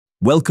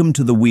Welcome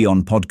to the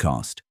WION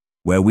podcast,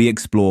 where we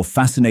explore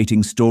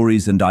fascinating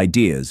stories and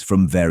ideas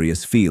from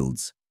various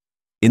fields.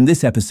 In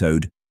this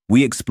episode,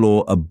 we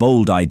explore a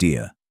bold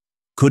idea.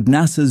 Could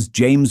NASA's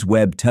James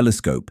Webb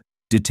Telescope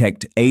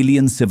detect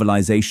alien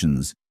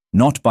civilizations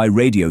not by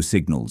radio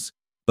signals,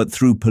 but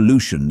through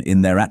pollution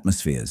in their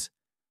atmospheres?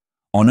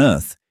 On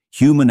Earth,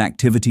 human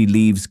activity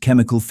leaves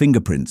chemical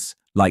fingerprints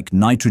like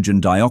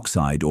nitrogen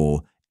dioxide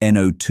or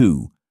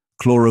NO₂,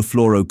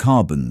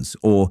 chlorofluorocarbons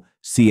or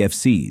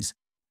CFCs,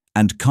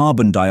 and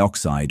carbon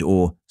dioxide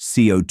or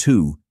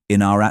CO2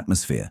 in our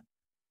atmosphere.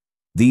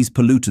 These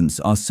pollutants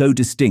are so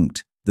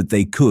distinct that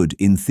they could,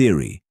 in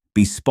theory,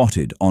 be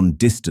spotted on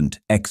distant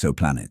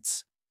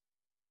exoplanets.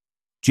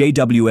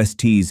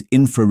 JWST's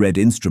infrared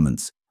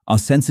instruments are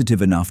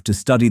sensitive enough to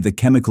study the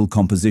chemical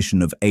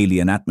composition of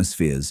alien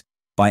atmospheres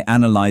by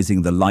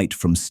analyzing the light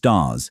from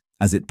stars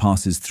as it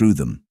passes through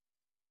them.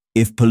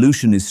 If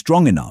pollution is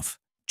strong enough,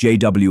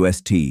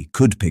 JWST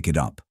could pick it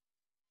up.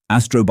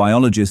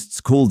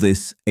 Astrobiologists call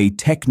this a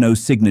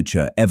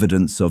technosignature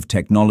evidence of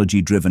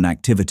technology-driven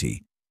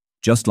activity.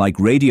 Just like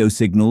radio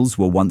signals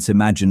were once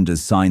imagined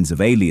as signs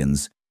of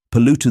aliens,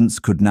 pollutants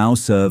could now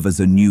serve as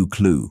a new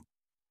clue.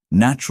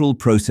 Natural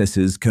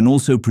processes can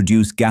also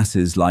produce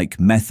gases like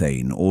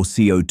methane or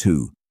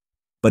CO2.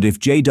 But if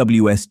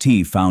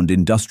JWST found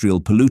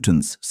industrial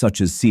pollutants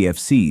such as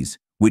CFCs,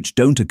 which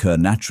don't occur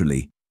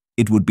naturally,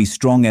 it would be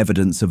strong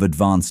evidence of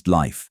advanced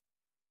life.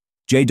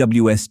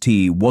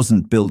 JWST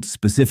wasn't built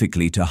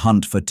specifically to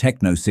hunt for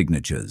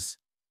technosignatures.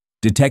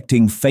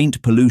 Detecting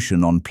faint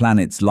pollution on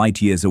planets light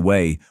years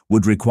away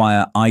would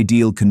require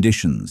ideal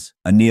conditions,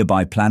 a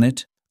nearby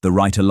planet, the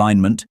right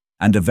alignment,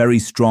 and a very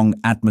strong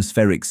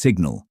atmospheric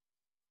signal.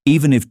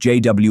 Even if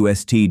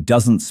JWST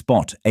doesn't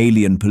spot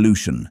alien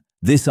pollution,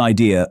 this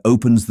idea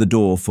opens the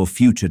door for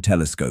future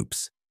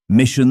telescopes.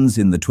 Missions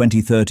in the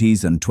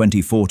 2030s and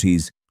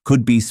 2040s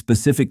could be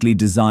specifically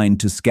designed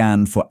to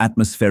scan for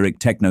atmospheric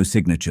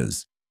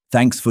technosignatures.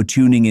 Thanks for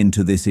tuning in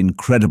to this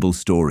incredible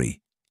story.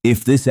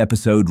 If this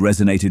episode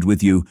resonated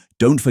with you,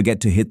 don't forget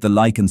to hit the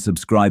like and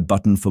subscribe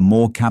button for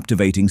more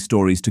captivating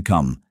stories to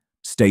come.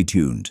 Stay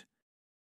tuned.